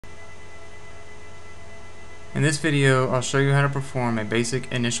In this video, I'll show you how to perform a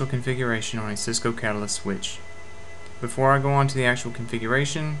basic initial configuration on a Cisco Catalyst switch. Before I go on to the actual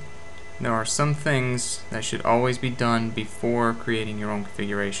configuration, there are some things that should always be done before creating your own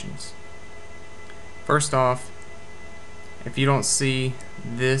configurations. First off, if you don't see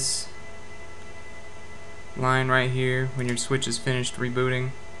this line right here when your switch is finished rebooting,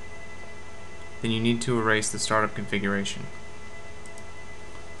 then you need to erase the startup configuration.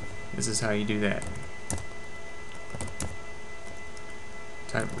 This is how you do that.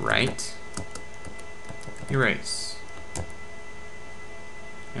 Type write, erase.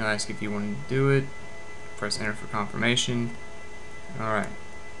 It'll ask if you want to do it. Press enter for confirmation. Alright.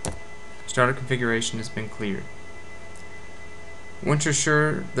 Startup configuration has been cleared. Once you're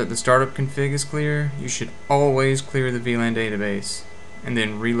sure that the startup config is clear, you should always clear the VLAN database and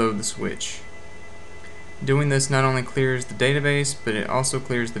then reload the switch. Doing this not only clears the database, but it also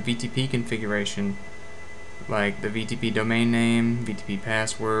clears the VTP configuration, like the VTP domain name, VTP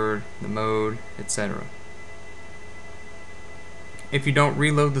password, the mode, etc. If you don't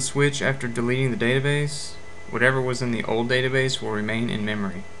reload the switch after deleting the database, whatever was in the old database will remain in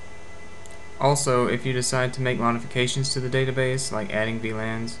memory. Also, if you decide to make modifications to the database, like adding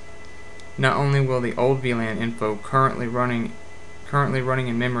VLANs, not only will the old VLAN info currently running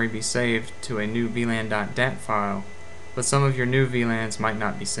in memory be saved to a new VLAN.dat file, but some of your new VLANs might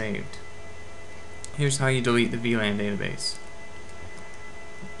not be saved. Here's how you delete the VLAN database.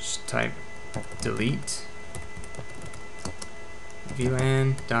 Just type delete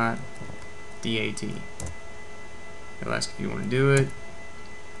VLAN.dat. It'll ask if you want to do it.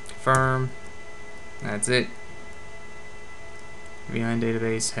 Confirm. That's it. VLAN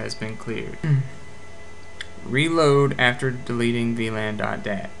database has been cleared. Reload after deleting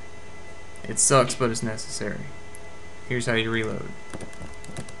VLAN.dat. It sucks, but it's necessary. Here's how you reload.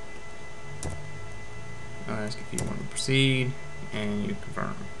 I'll ask if you want to proceed, and you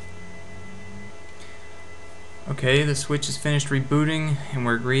confirm. Okay, the switch is finished rebooting, and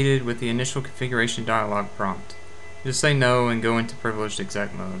we're greeted with the initial configuration dialog prompt. Just say no and go into privileged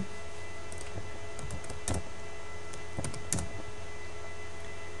exec mode.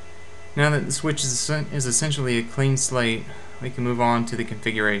 Now that the switch is essentially a clean slate, we can move on to the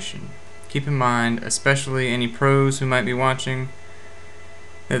configuration. Keep in mind, especially any pros who might be watching,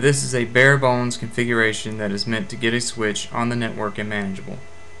 that this is a bare bones configuration that is meant to get a switch on the network and manageable.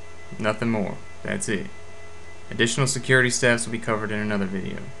 Nothing more. That's it. Additional security steps will be covered in another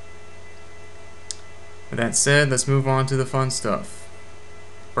video. With that said, let's move on to the fun stuff.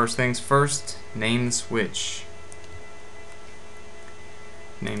 First things first, name the switch.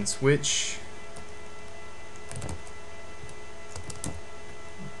 Name the switch.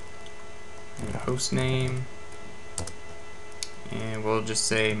 And host name. And we'll just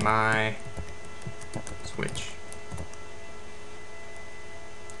say my switch.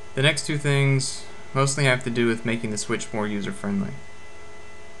 The next two things mostly have to do with making the switch more user-friendly.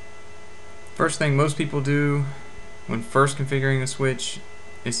 First thing most people do when first configuring a switch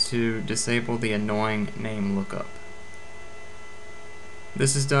is to disable the annoying name lookup.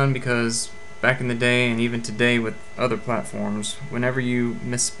 This is done because back in the day, and even today with other platforms, whenever you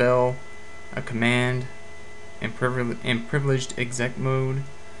misspell a command in privileged exec mode,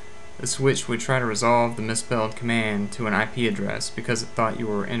 the switch would try to resolve the misspelled command to an IP address because it thought you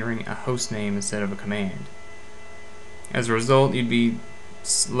were entering a host name instead of a command. As a result, you'd be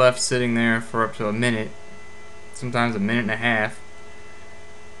left sitting there for up to a minute, sometimes a minute and a half,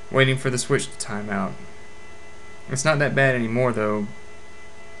 waiting for the switch to time out. It's not that bad anymore though.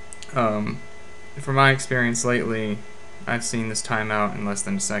 From my experience lately, I've seen this time out in less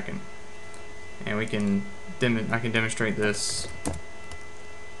than a second, and I can demonstrate this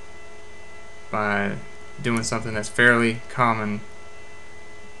by doing something that's fairly common,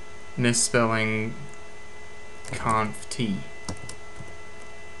 misspelling conf t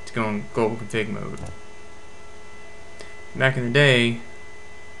to go in global config mode. Back in the day,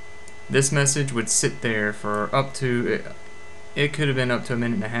 this message would sit there for up to, it could have been up to a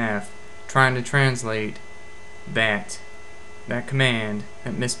minute and a half, trying to translate that command,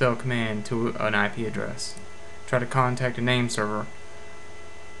 that misspelled command, to an IP address. Try to contact a name server,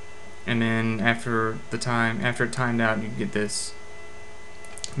 and then after it timed out, you get this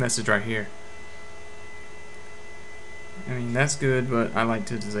message right here. I mean, that's good, but I like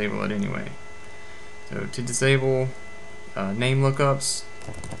to disable it anyway. So to disable name lookups,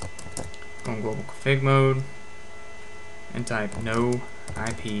 go in global config mode and type no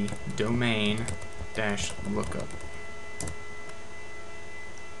IP domain dash lookup.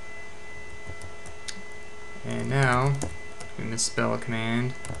 And now, if we misspell a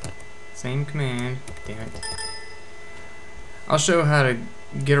command, Same command. Damn it. I'll show how to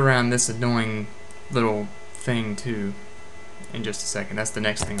get around this annoying little thing too in just a second. That's the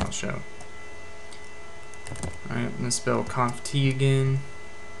next thing I'll show. Alright, I'm gonna spell conft again.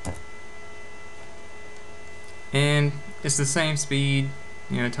 And it's the same speed,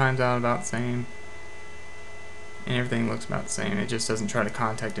 you know, times out about the same. And everything looks about the same. It just doesn't try to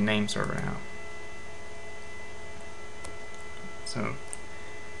contact a name server now. So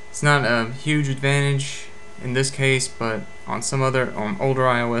it's not a huge advantage in this case, but on some other, on older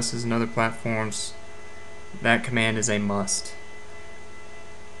iOSs and other platforms, that command is a must.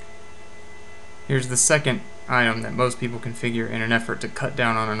 Here's the second item that most people configure in an effort to cut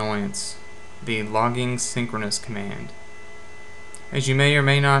down on annoyance: the logging synchronous command. As you may or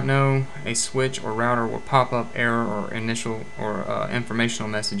may not know, a switch or router will pop up error or initial or informational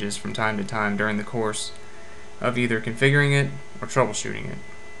messages from time to time during the course of either configuring it or troubleshooting it.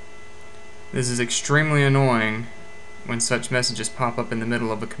 This is extremely annoying when such messages pop up in the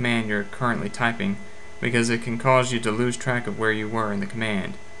middle of a command you're currently typing, because it can cause you to lose track of where you were in the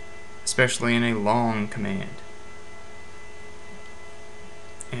command, especially in a long command.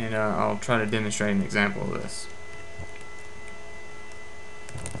 And I'll try to demonstrate an example of this.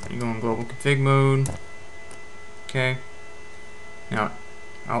 You go in global config mode. Okay. Now,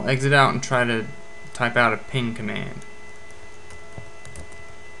 I'll exit out and try to type out a ping command.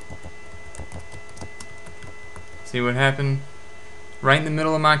 See what happened? Right in the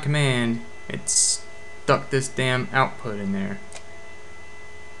middle of my command, it stuck this damn output in there.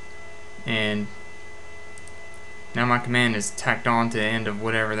 And now my command is tacked on to the end of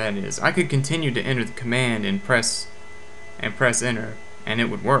whatever that is. I could continue to enter the command and press enter, and it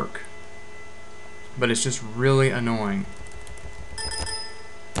would work. But it's just really annoying.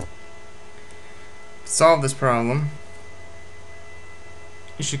 To solve this problem,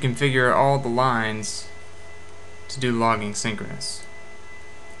 you should configure all the lines to do logging synchronous.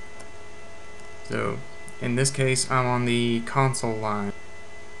 So in this case, I'm on the console line,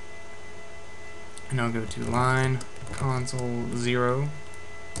 and I'll go to line console 0.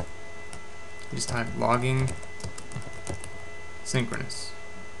 Just type logging synchronous.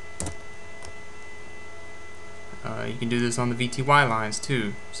 You can do this on the VTY lines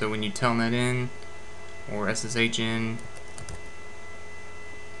too. So when you telnet in or SSH in,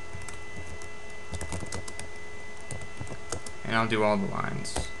 and I'll do all the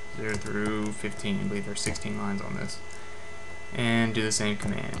lines 0 through 15. I believe there's 16 lines on this, and do the same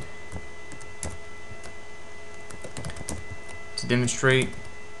command. To demonstrate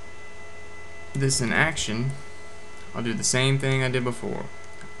this in action, I'll do the same thing I did before.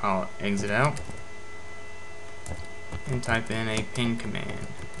 I'll exit out and type in a ping command,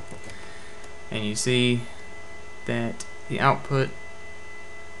 and you see that the output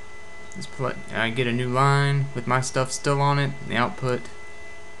is I get a new line with my stuff still on it. The output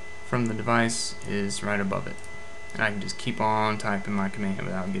from the device is right above it, and I can just keep on typing my command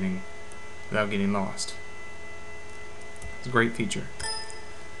without getting lost. It's a great feature.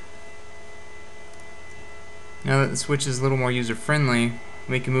 Now that the switch is a little more user-friendly,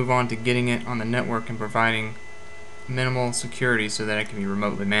 we can move on to getting it on the network and providing minimal security so that it can be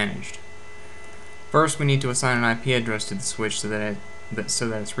remotely managed. First, we need to assign an IP address to the switch so that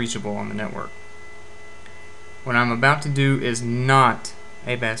it's reachable on the network. What I'm about to do is not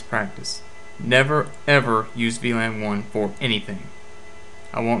a best practice. Never ever use VLAN 1 for anything.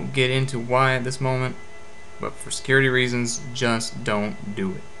 I won't get into why at this moment, but for security reasons, just don't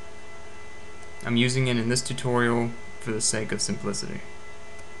do it. I'm using it in this tutorial for the sake of simplicity.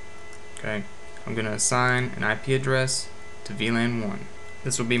 Okay, I'm going to assign an IP address to VLAN 1.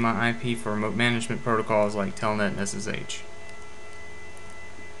 This will be my IP for remote management protocols like Telnet and SSH.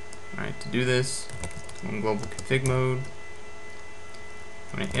 Alright, to do this, I'm in global config mode.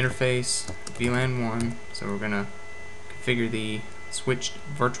 I'm going to interface VLAN 1, so we're going to configure the switched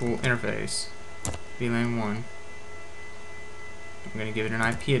virtual interface VLAN 1. I'm going to give it an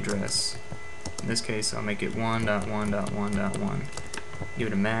IP address. In this case, I'll make it 1.1.1.1. Give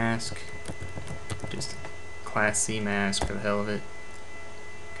it a mask, just class C mask for the hell of it.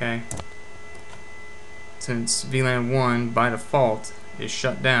 Okay. Since VLAN 1 by default is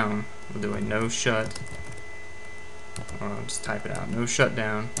shut down, we'll do a no shut, or I'll just type it out, no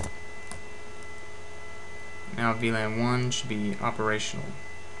shutdown. Now VLAN 1 should be operational.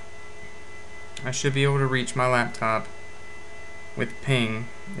 I should be able to reach my laptop with ping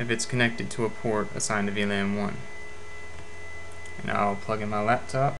if it's connected to a port assigned to VLAN 1. And I'll plug in my laptop.